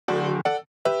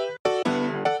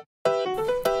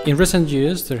In recent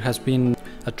years, there has been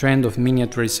a trend of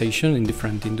miniaturization in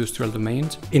different industrial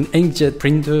domains. In inkjet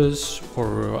printers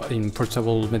or in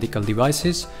portable medical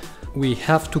devices, we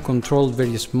have to control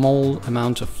very small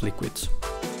amounts of liquids.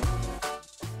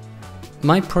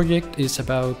 My project is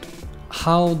about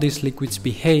how these liquids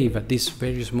behave at these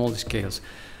very small scales.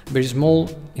 Very small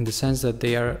in the sense that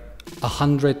they are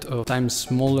 100 times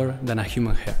smaller than a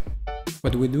human hair.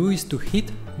 What we do is to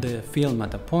heat the film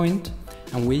at a point,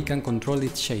 and we can control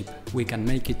its shape. We can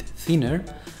make it thinner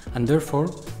and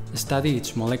therefore study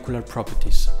its molecular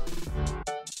properties.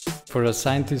 For a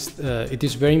scientist, it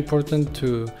is very important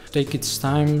to take its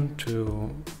time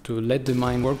to let the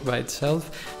mind work by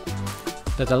itself.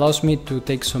 That allows me to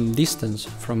take some distance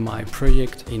from my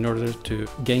project in order to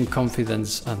gain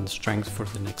confidence and strength for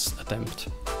the next attempt.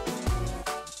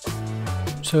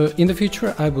 So in the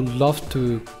future, I would love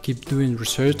to keep doing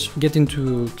research, getting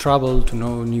to travel, to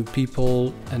know new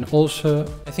people, and also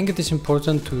I think it is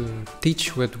important to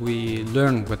teach what we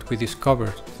learn, what we discover,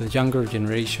 to the younger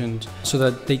generations, so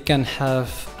that they can have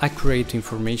accurate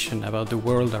information about the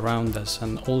world around us,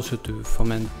 and also to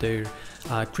foment their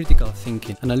critical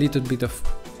thinking and a little bit of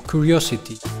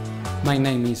curiosity. My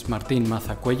name is Martin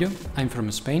Maza Cuello, I'm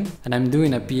from Spain, and I'm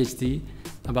doing a PhD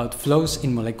about flows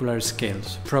in molecular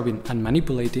scales, probing and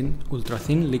manipulating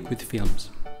ultra-thin liquid films.